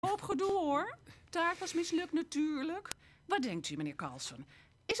hoop gedoe hoor. Taart was mislukt natuurlijk. Wat denkt u, meneer Carlsen?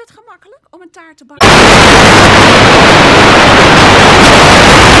 Is het gemakkelijk om een taart te bakken?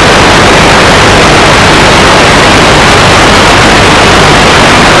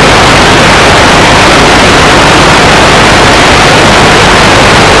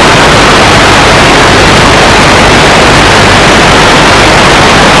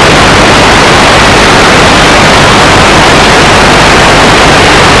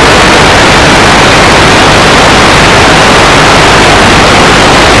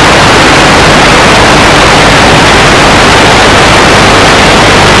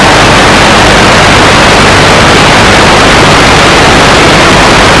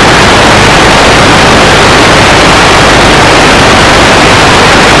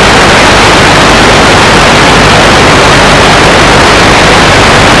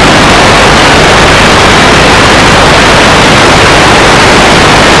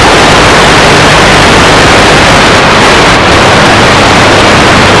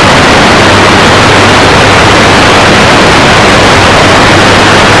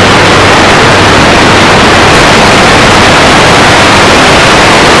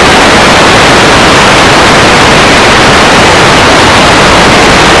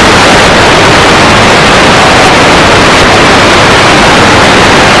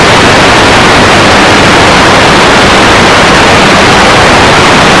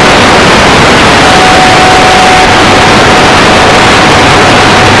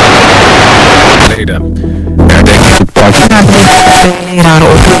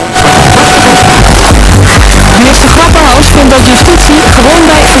 Minister Grapperhaus vindt dat justitie gewoon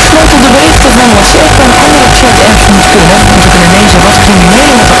bij versleutelde berichten van WhatsApp en andere chat-apps moet kunnen, om te kunnen lezen wat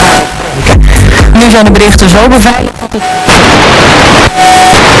criminelen met elkaar bespreken. Nu zijn de berichten zo beveiligd dat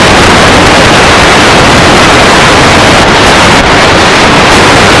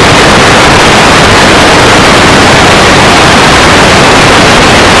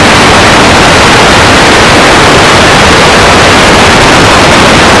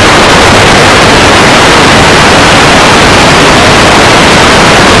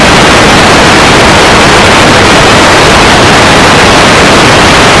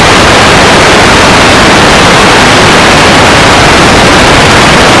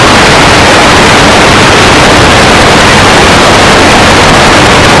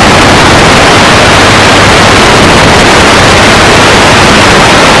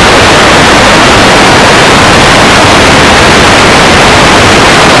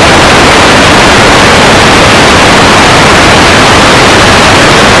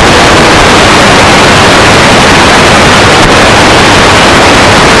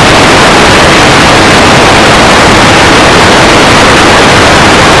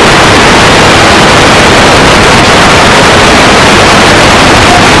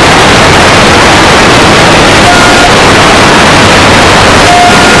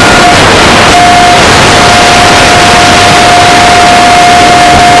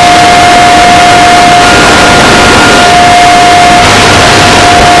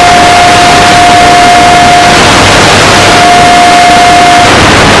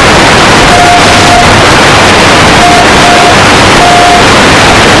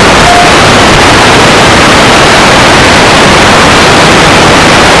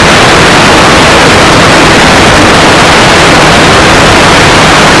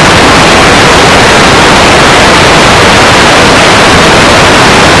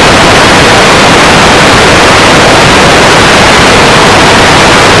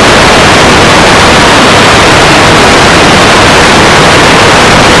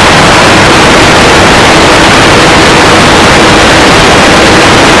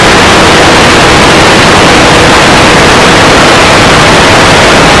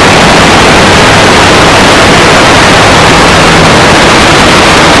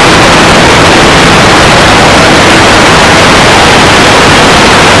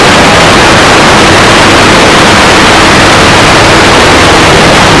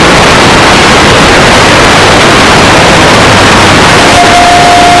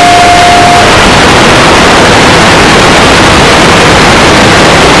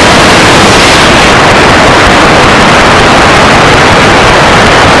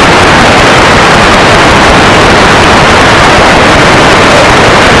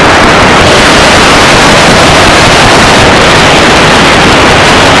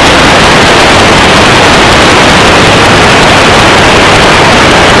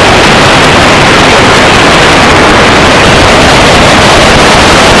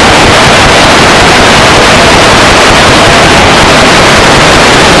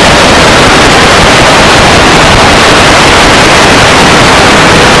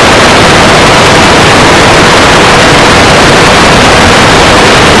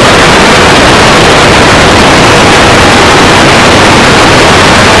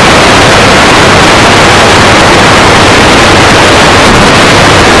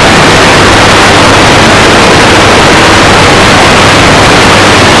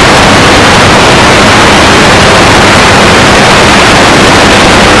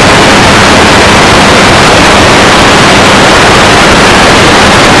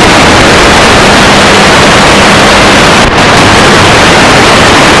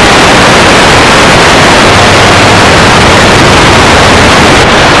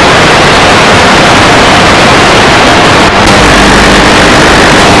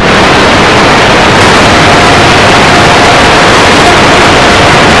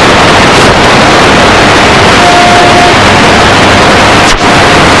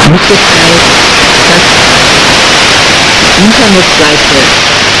mitgeteilt, dass die Internetseite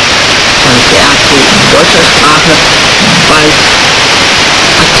von TRT in deutscher Sprache bald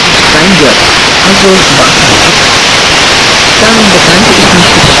aktiv sein wird. Also warten wir ab. Dann bedanke ich mich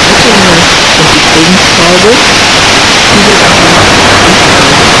für die Schmetterlinge und die Friedenstaube. Diese Sachen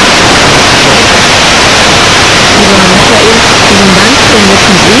Lieber Michael, vielen Dank für den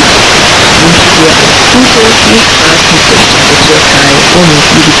netten Brief. Ich wünsche dir alles Gute, viel Spaß mit der Stadt der Türkei und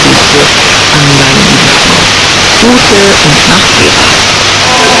liebe Grüße an deine liebe Frau. Gute und Nachtgebet.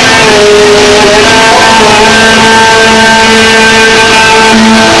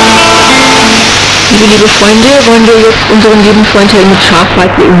 Liebe Freunde, wollen wir jetzt unseren lieben Freund Helmut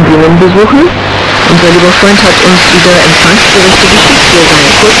Schafweitle in Böhmen besuchen? Unser lieber Freund hat uns wieder Empfangsberichte geschickt für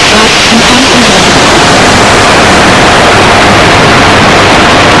seinen Kurzfahrtempfang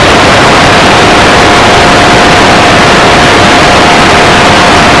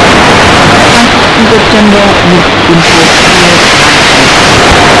und September mit Info 4.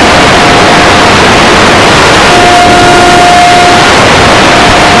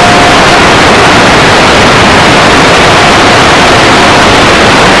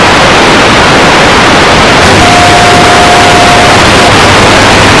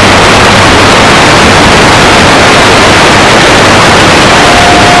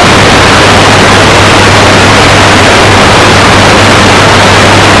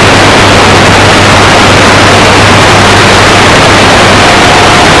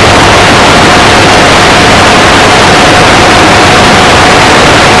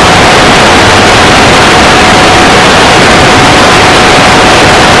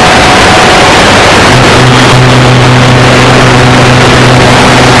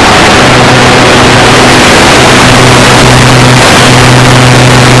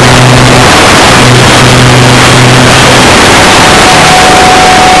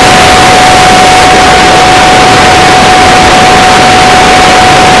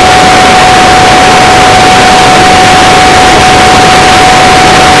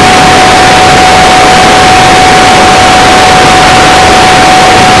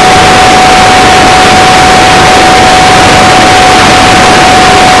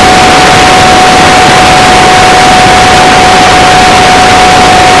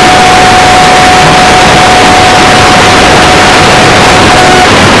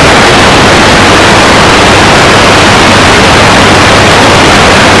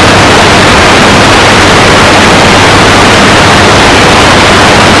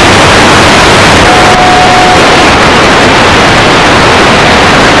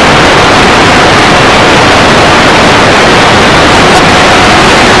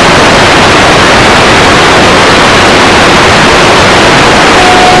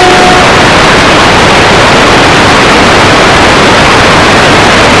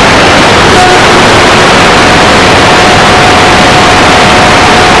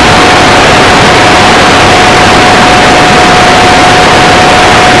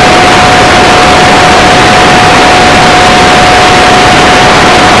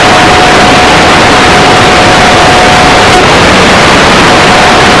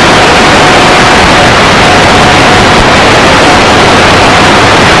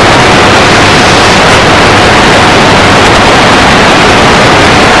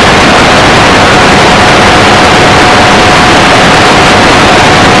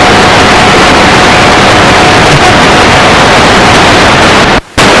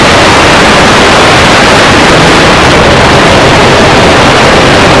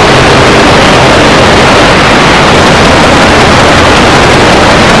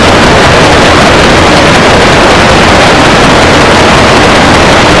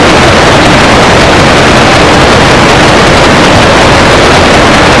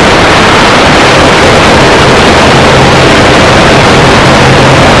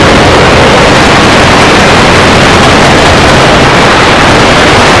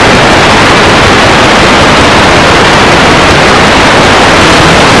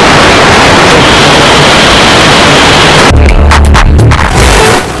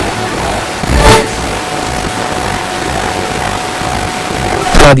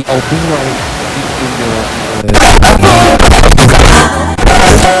 die albino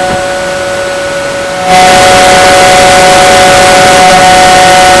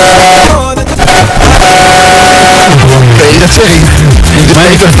Nee, dat zeg ik.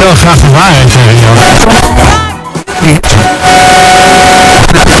 Maar ik vertel graag de waarheid, zeg ik.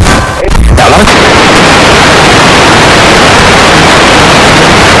 Ja, laat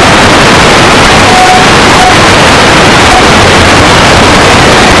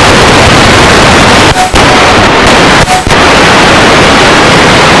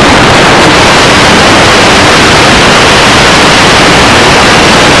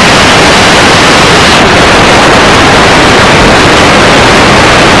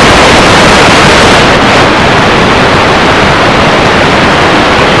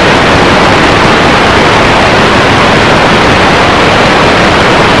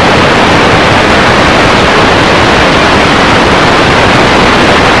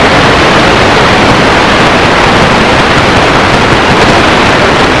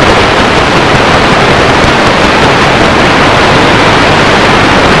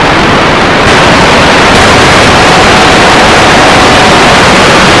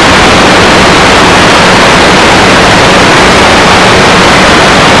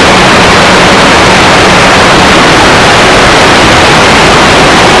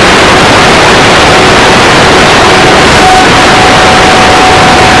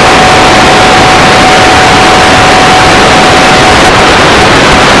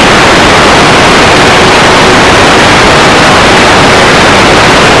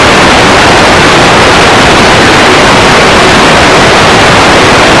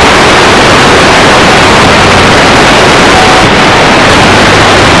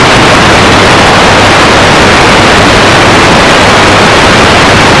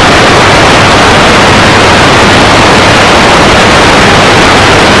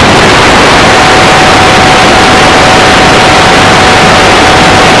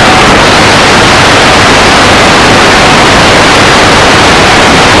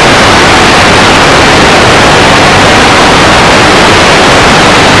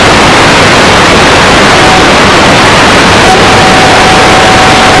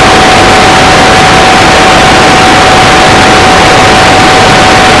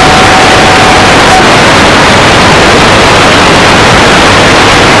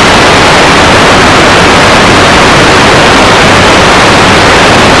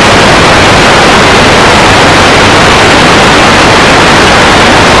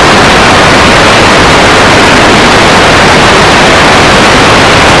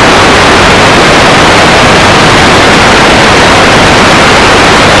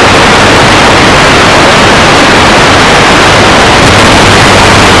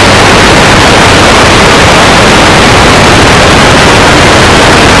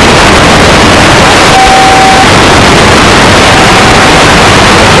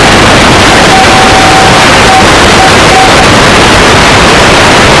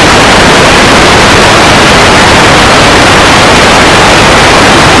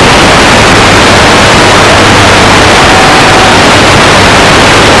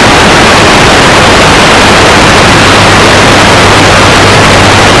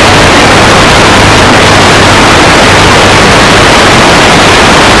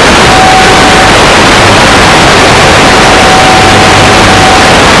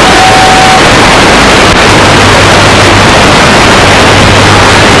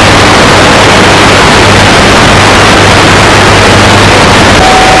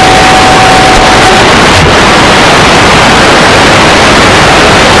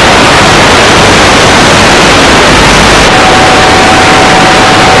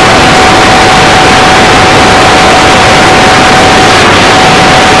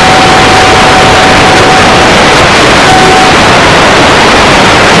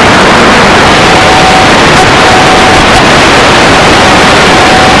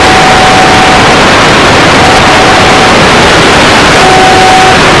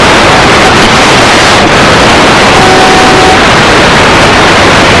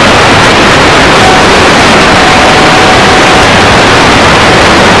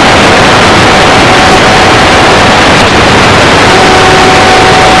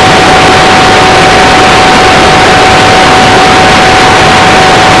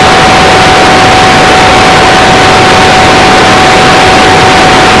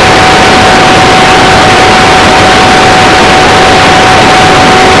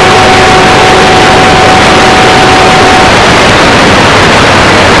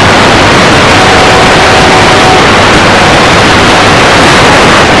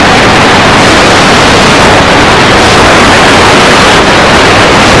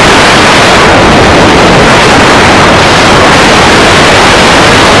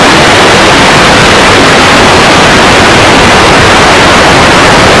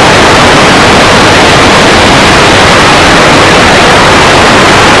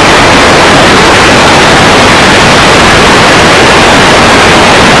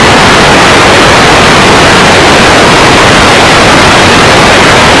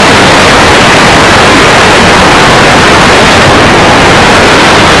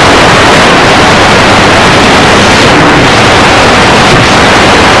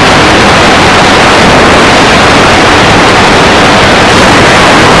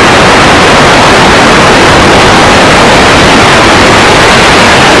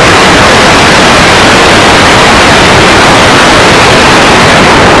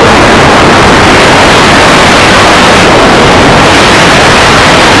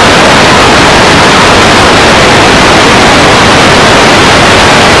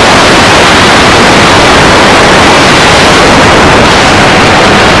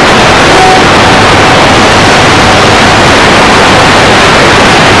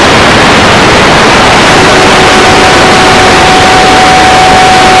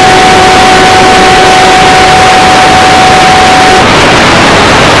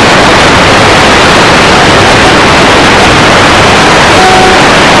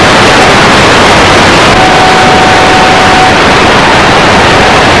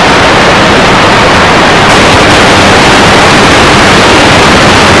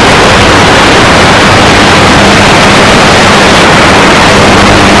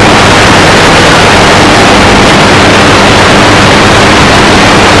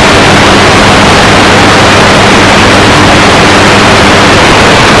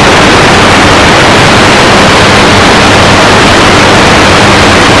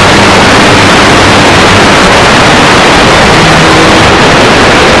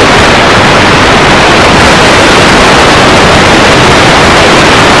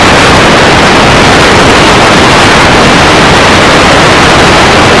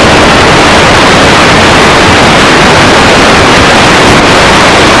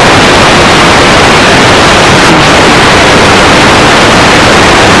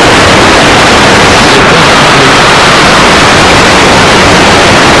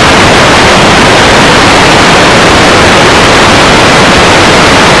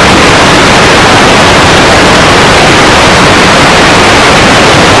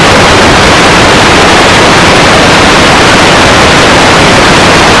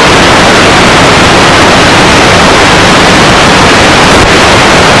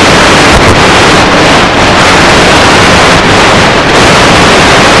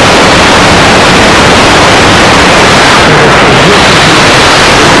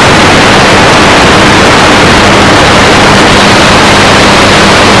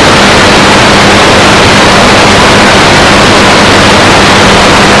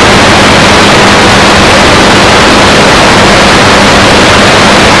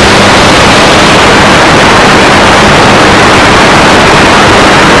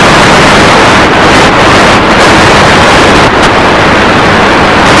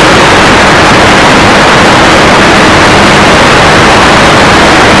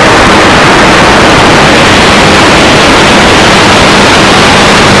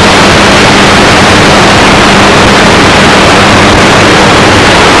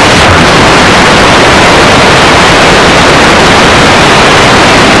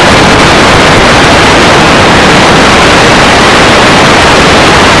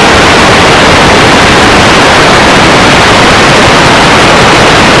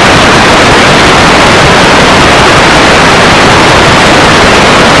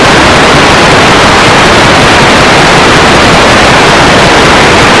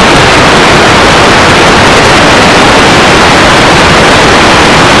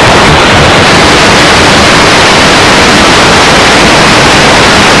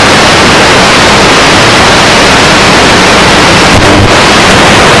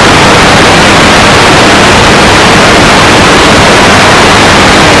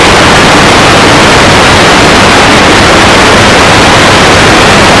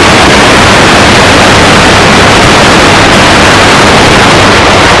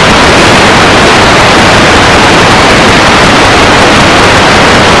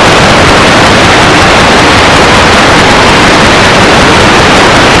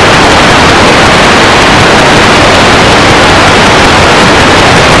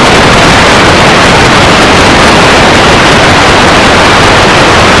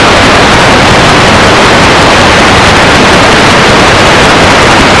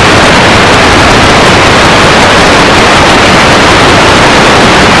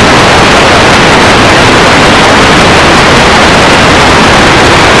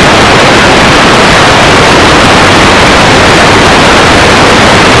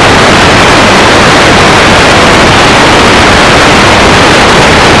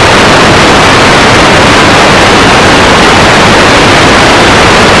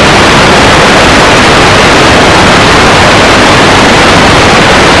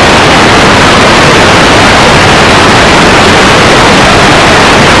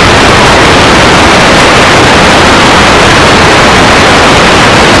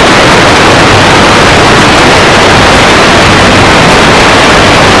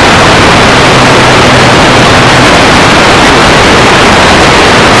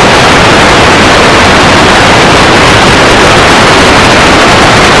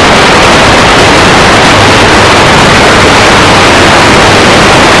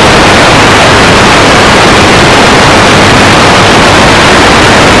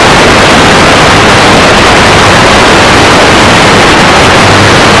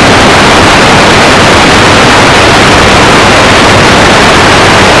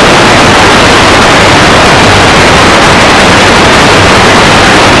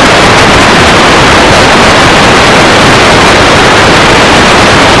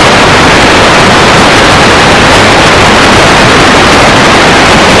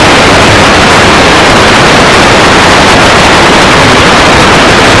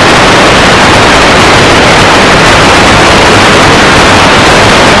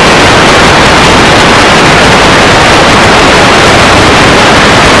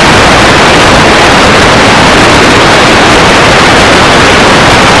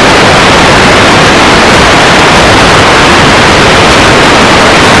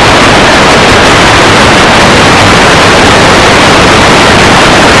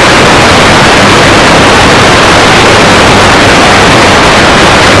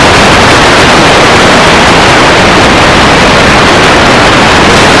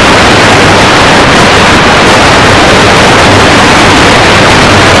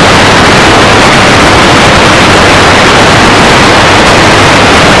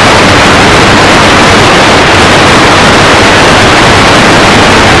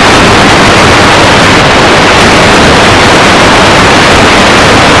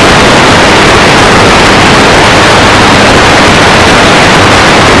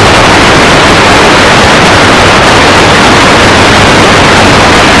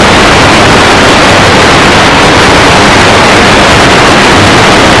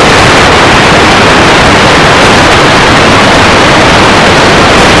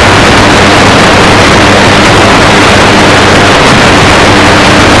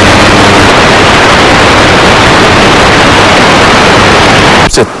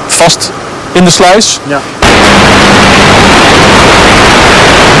zit vast in de sluis. Ja.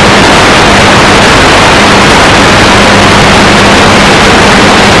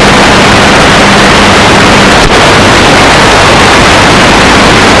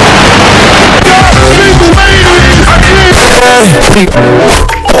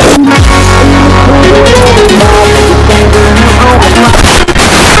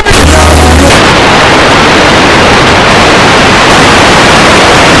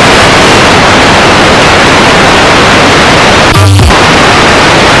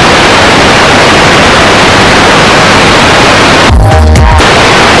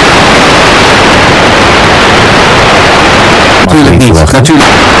 Natuurlijk niet. Natuurlijk.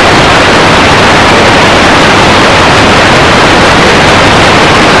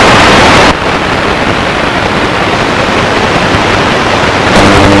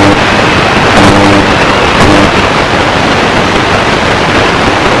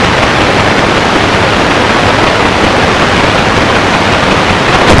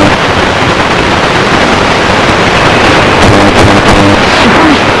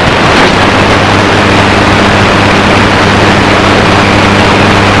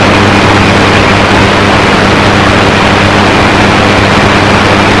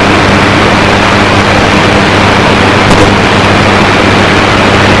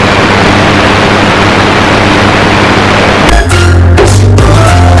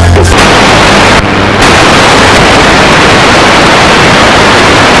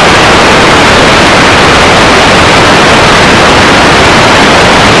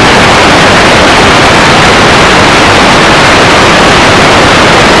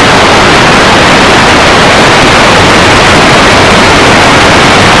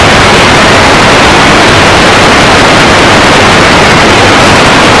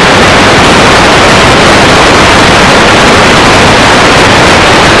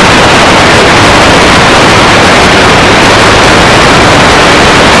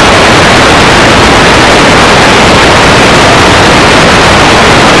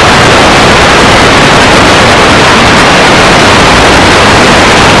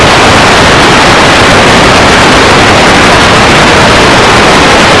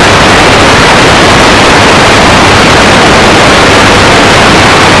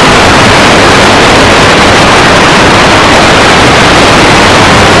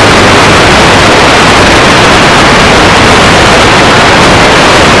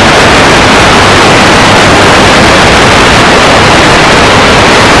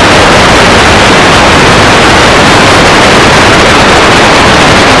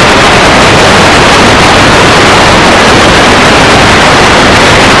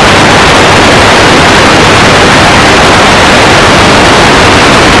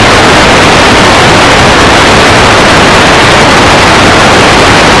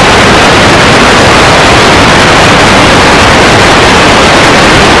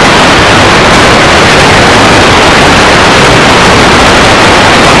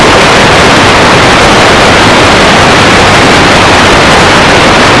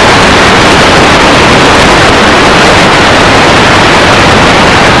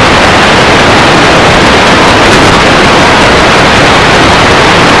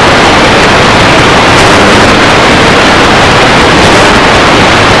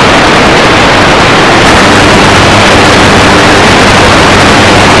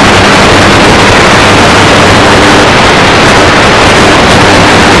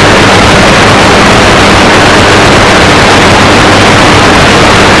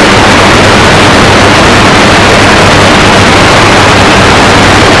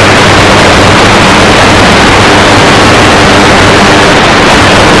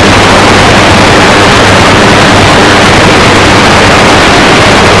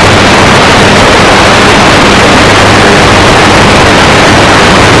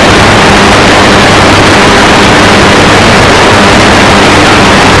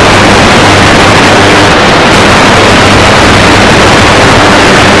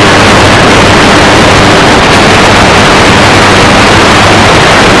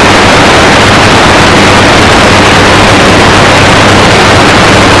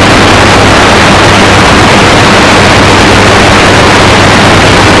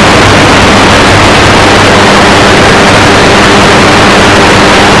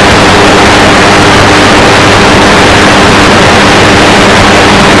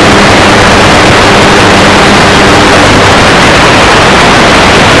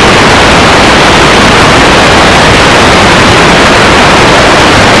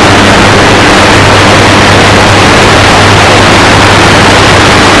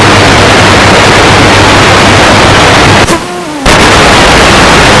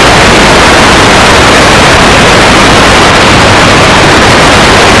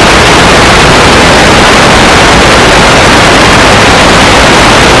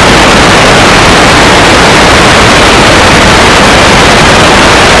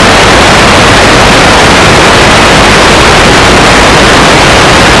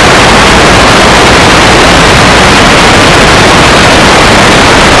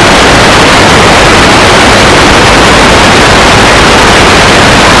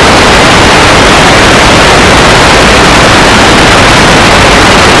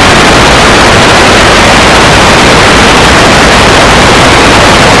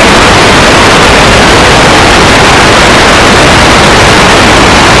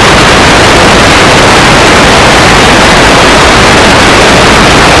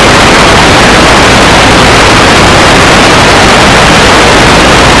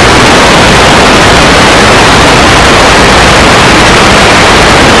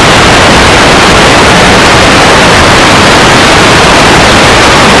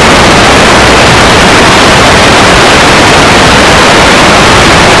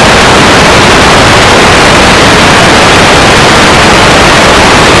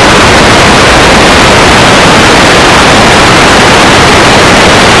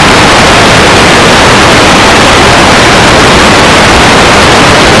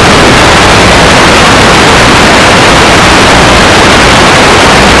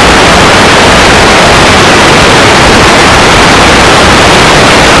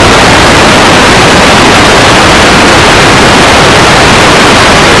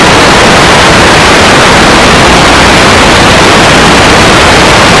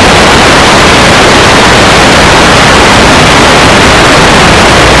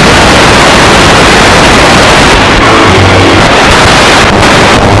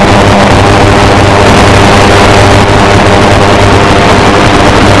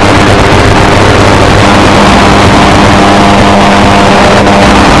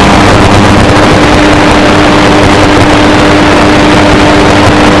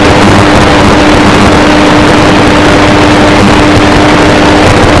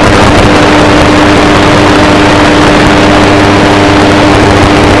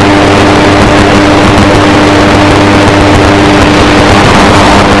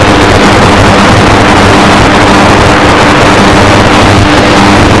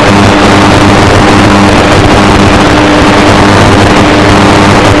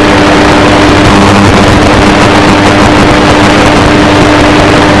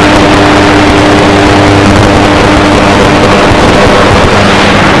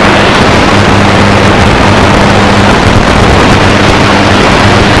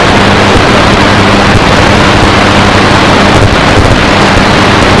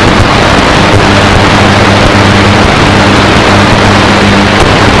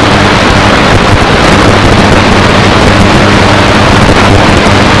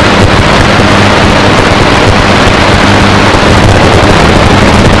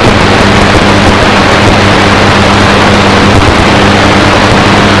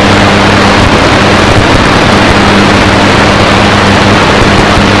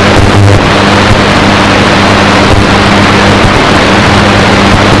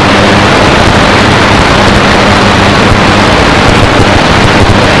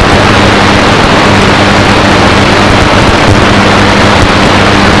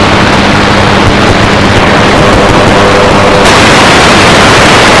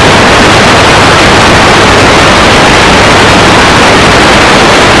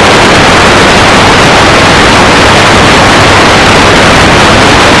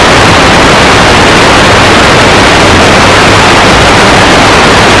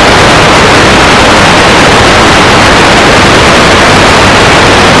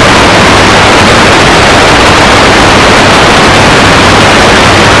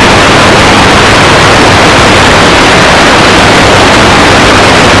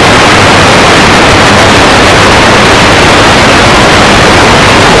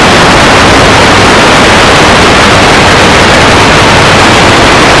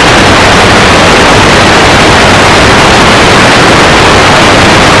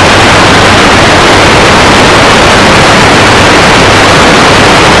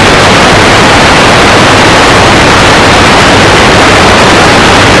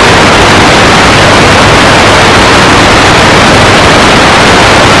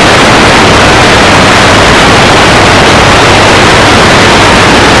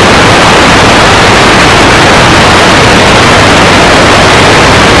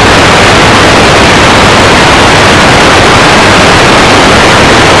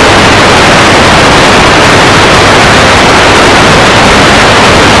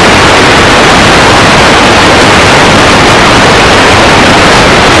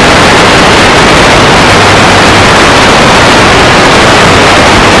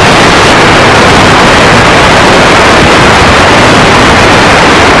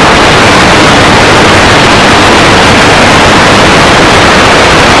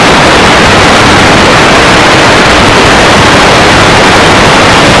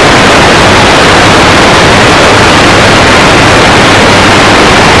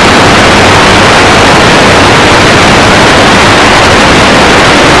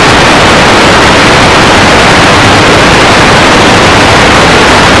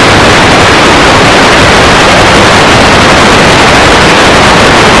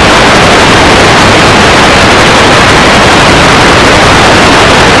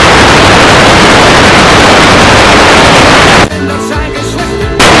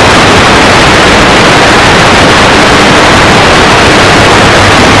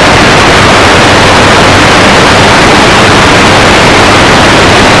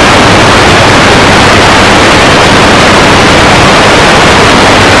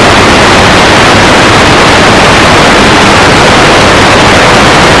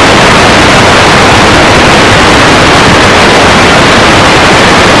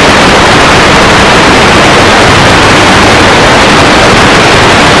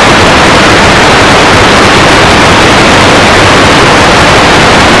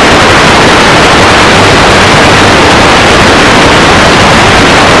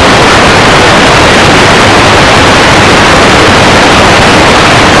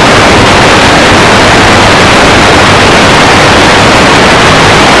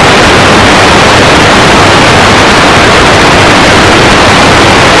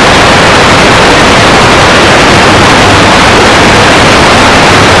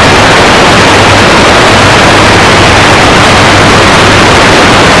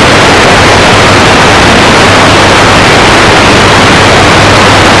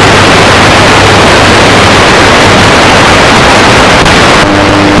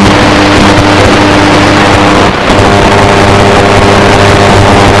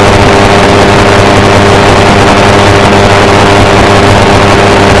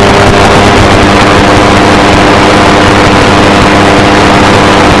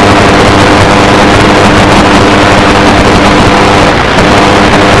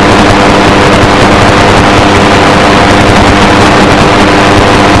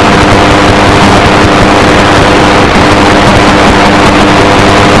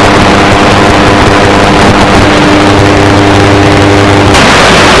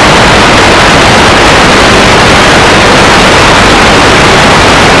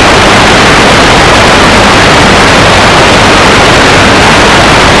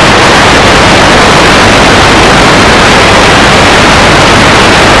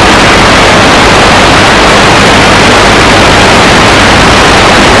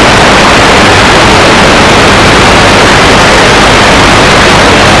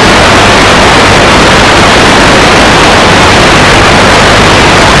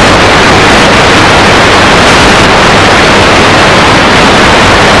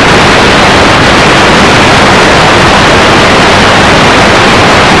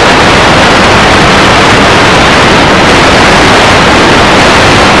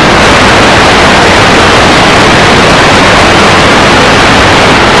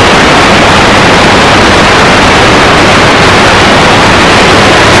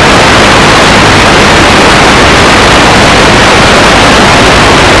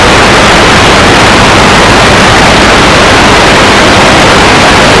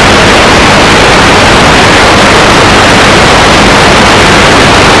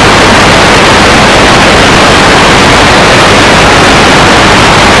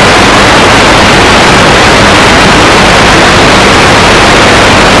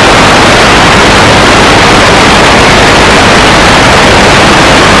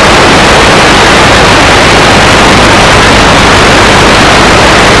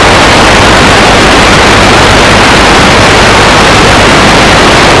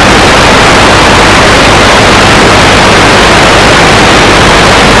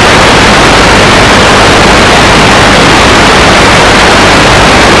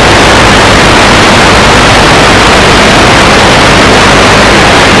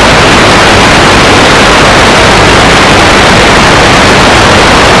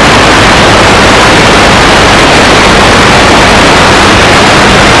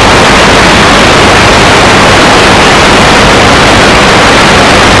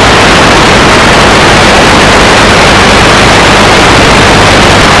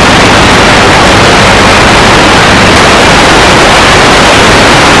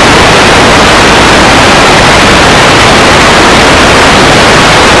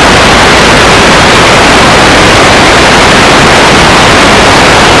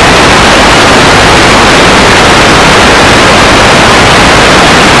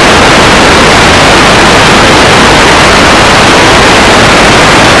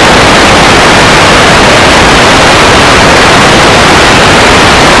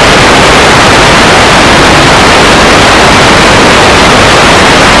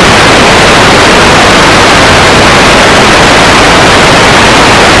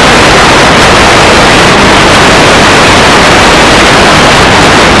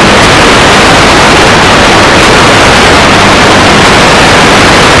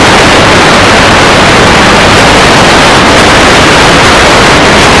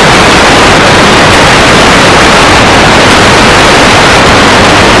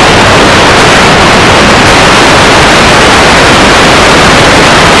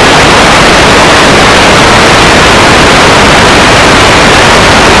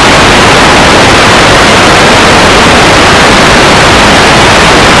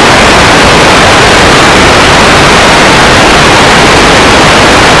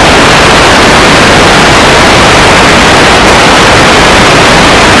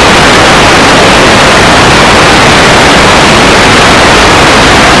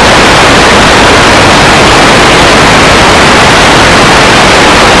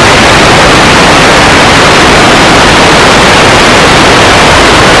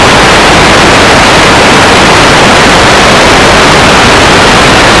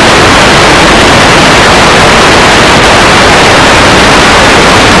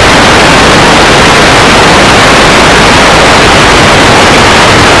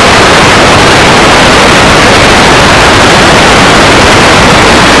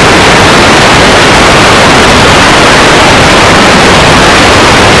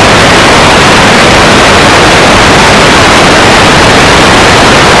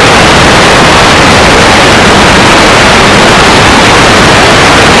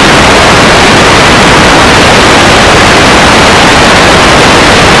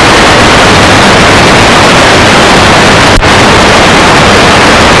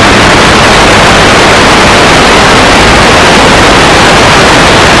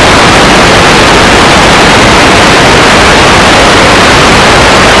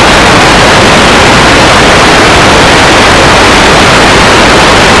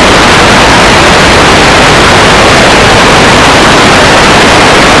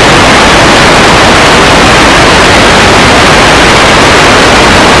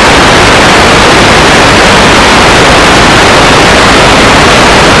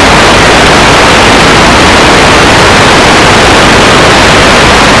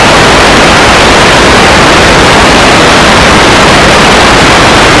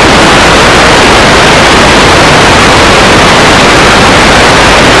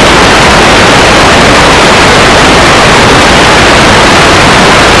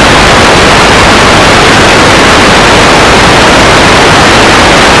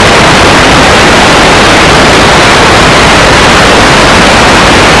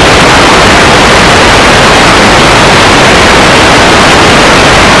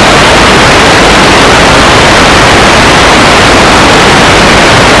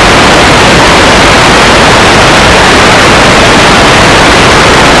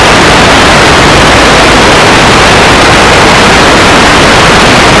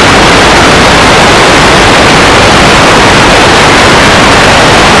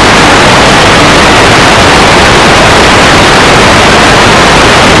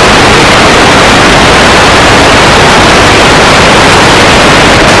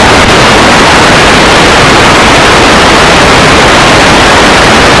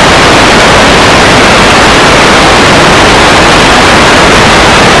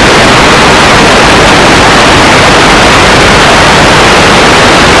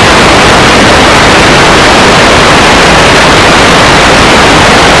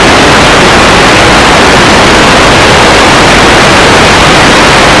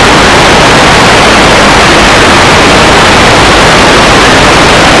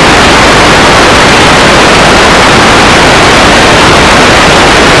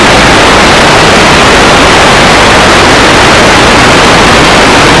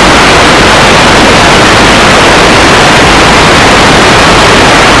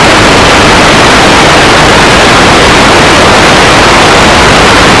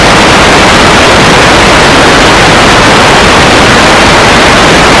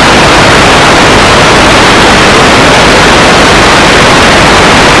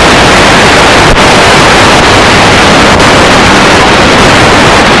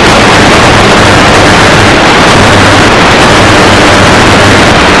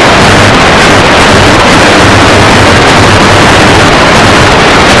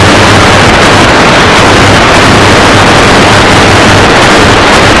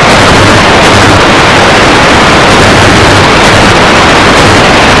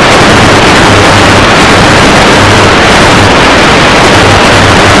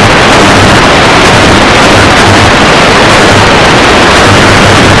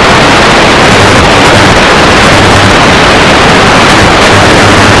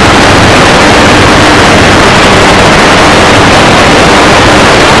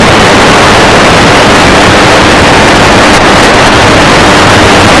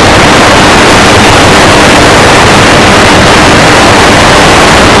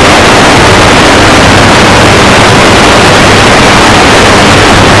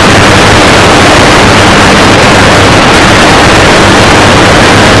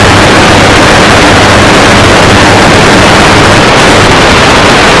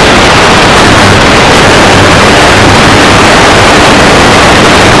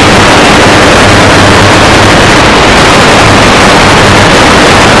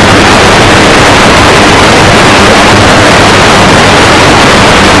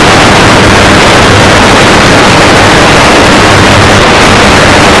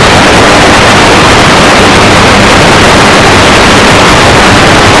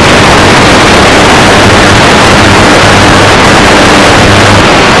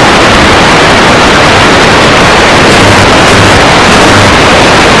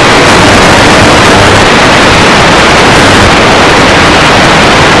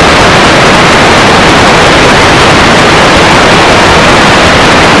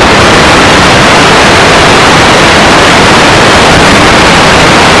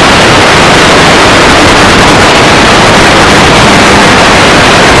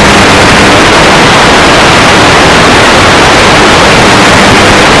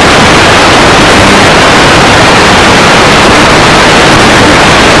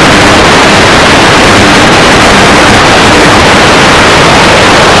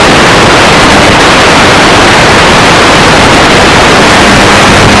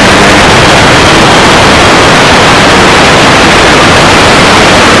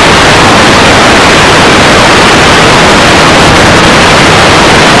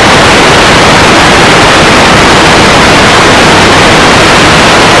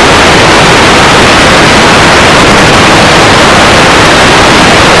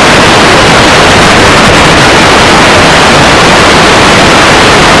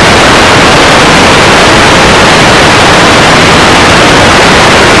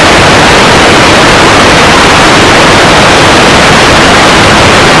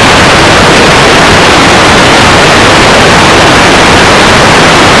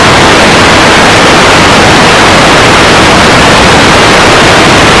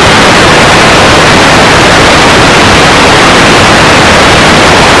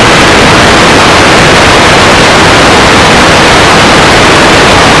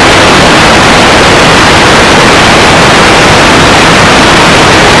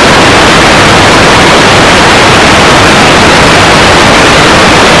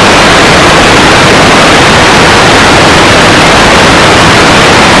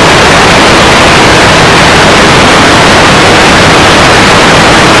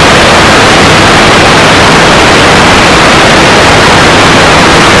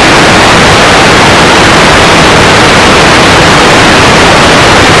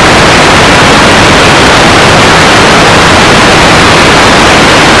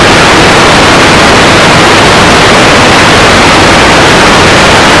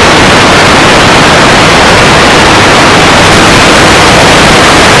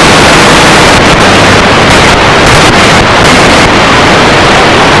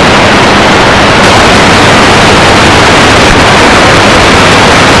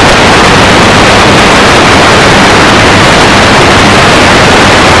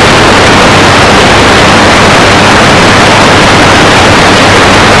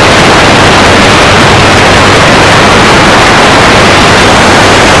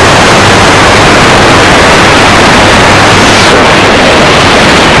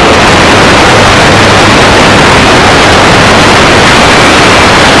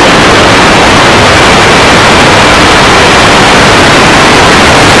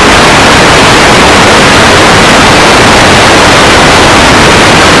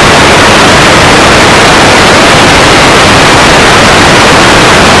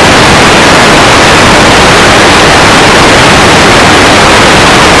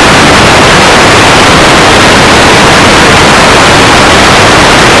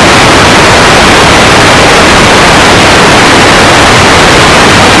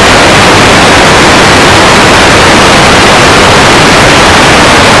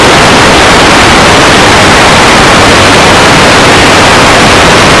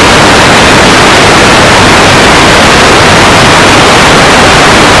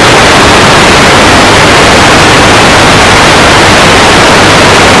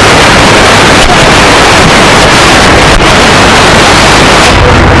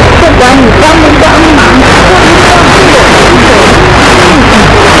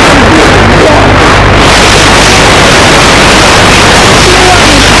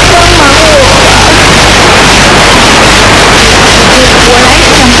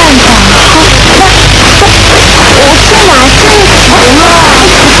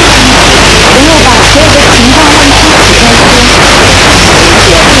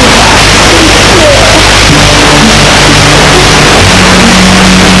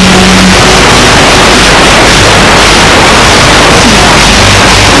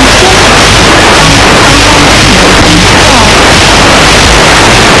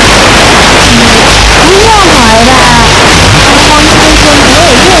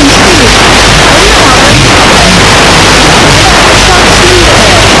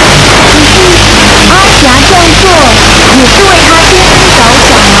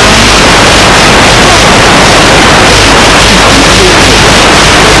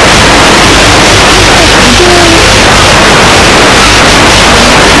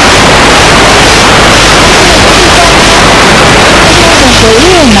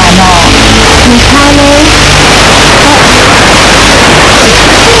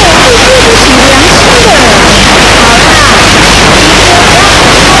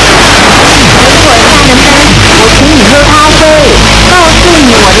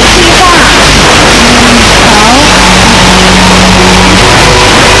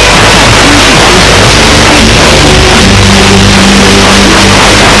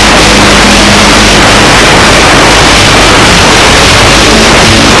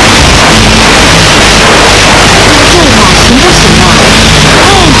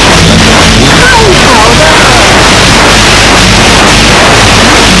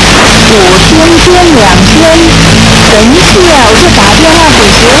 天，生气啊，我就打电话给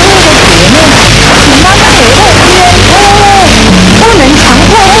所有的姐妹，请他们给我捐，不能强迫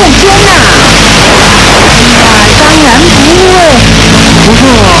互捐呐。当然不会，不过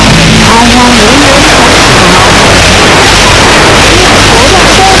阿花人缘很好，活动都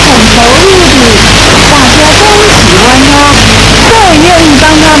很投入的，大家都喜欢他，都愿意帮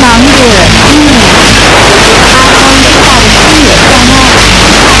他忙的。阿花知道心也善对啦，也是愿意活着嘛，而且他跟他先生的感情真的好，那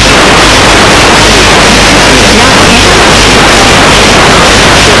我们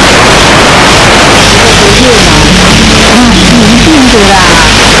就应节行动，希望你顺利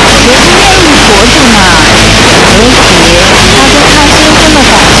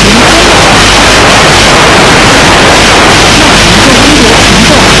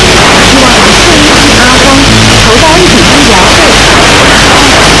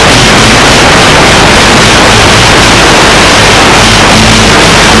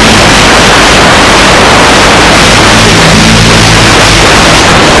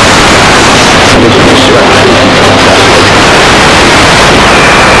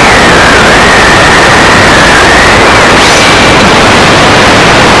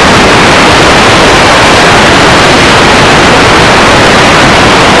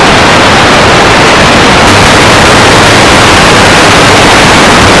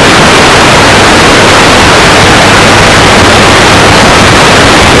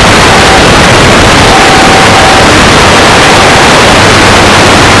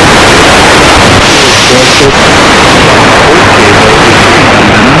光筹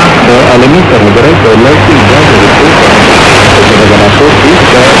到一笔医疗费。alami samudera solar sehingga yaitu ketegangan atomik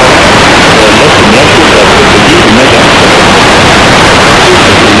ke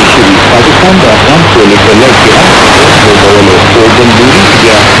Pakistan bahkan oleh-oleh kira oleh open duri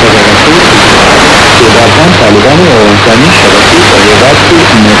ya bahkan Taliban wawancani syarati terhadap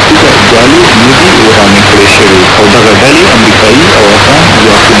Meksika Jali Mudi Urani Kresyari Kaudaga Dali Amerikai Awasan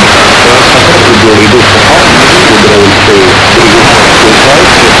Yakin Sakar Ujo Rido Sahar Mudi Udrawal Soe Usai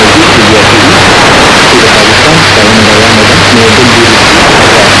Strategi Kegiatan Sudah Pakistan Tahun Raya Medan Open Duri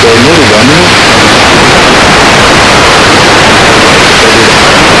Donor Wani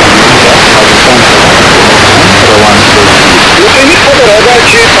ini pada ada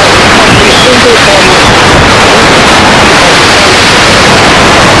cerita sungguh sama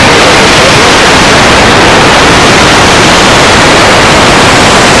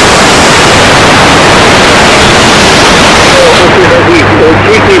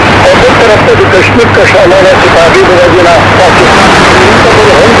तरफ से कश्मीर का शामिल किताबी वजीरा पाकिस्तान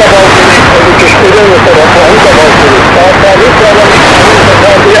उनका बहुत कश्मीरियों में तरफ उनका बहुत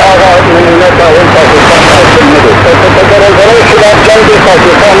आगाज नमूना था उनका खिलाफ जंग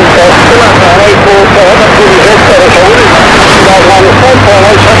पाकिस्तान का को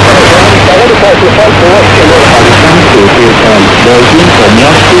अफगानिस्तान पाकिस्तान को वक्त के लिए Pakistan Belgium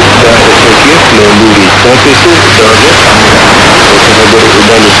ternyata dan Soviet melalui prosesu sebagai sebagai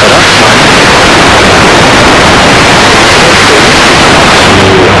udara utara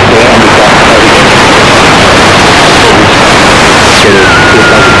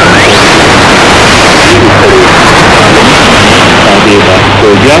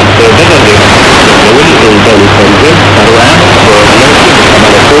Kerja terdapat dari udara utara taruhan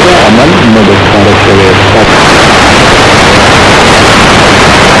berlaku amal membesar selesai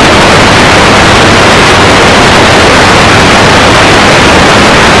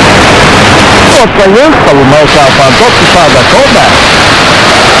Kalau mau sahabat kepada kota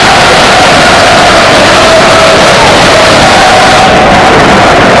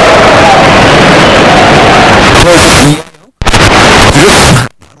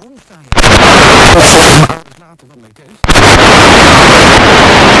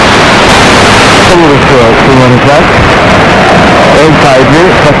Kullanacak ev sahibi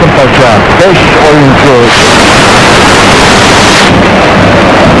Kasımpaşa 5 oyuncu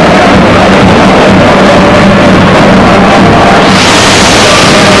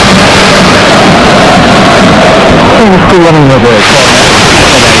kullanılmadığı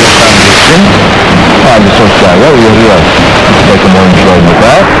hali sosyalya uyarıyor. Takım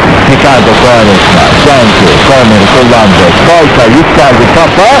oyuncularımıza Ricardo Quaresma, Santi, korneri kullandı. Kolta yükseldi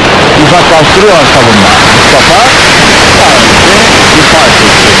topa, uzaklaştırıyor savunma. Topa, sadece bir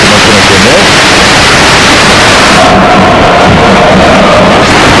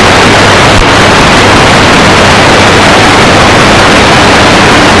parça istiyordu makinesini.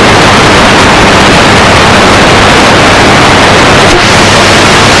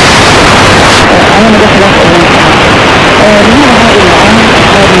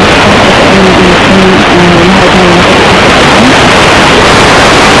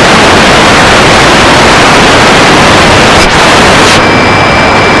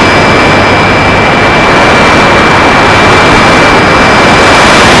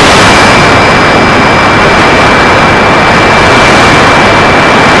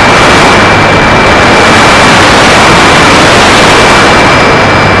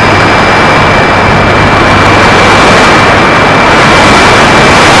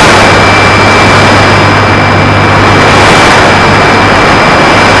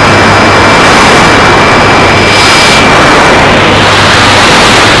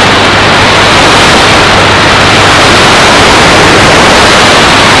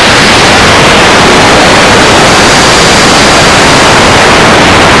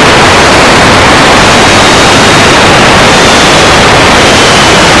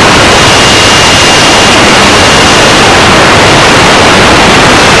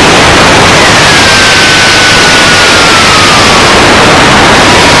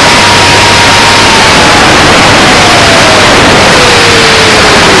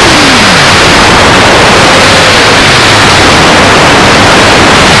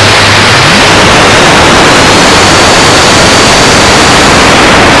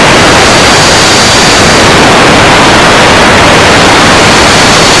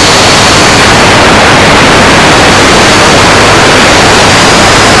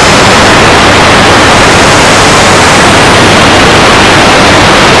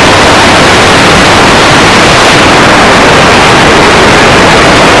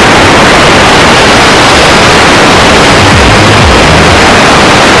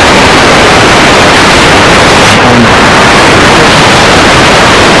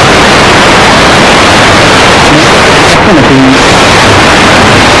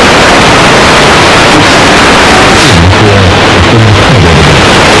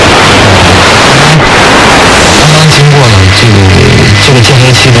 间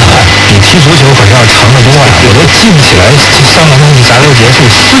歇期的比踢足球可是要长得多呀，我都记不起来上个冬季杂流结束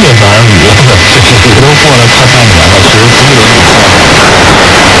4月份还是5月份，这都过了快半年了，其实第一轮比赛。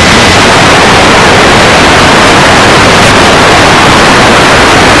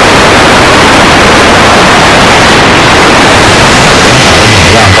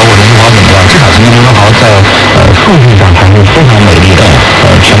包括中华怎么样？至少今天刘德豪在数据上还是非常美丽的，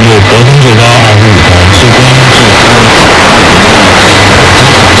全队得分最高25分，最关键是差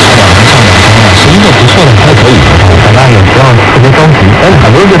2分是一个不错的还可以，大家也不要特别着急。但是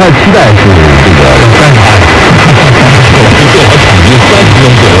很多人对他的期待是这个30分，最好场均30分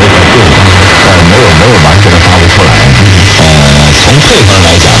左右才对，但没有完全的发挥出来。从配合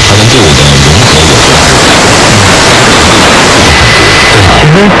来讲，他跟队伍的融合也是。其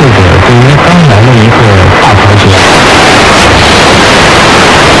实这个对于刚来的一个大牌球员，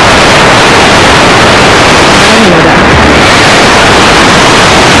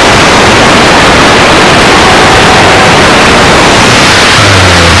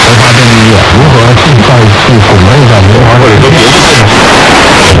头发变绿叶，如何再去巩固一下刘德华或者说别的这种。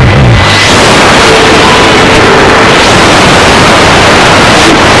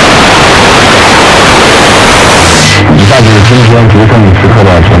以下就是今天决胜时刻的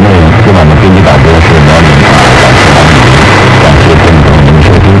全内容。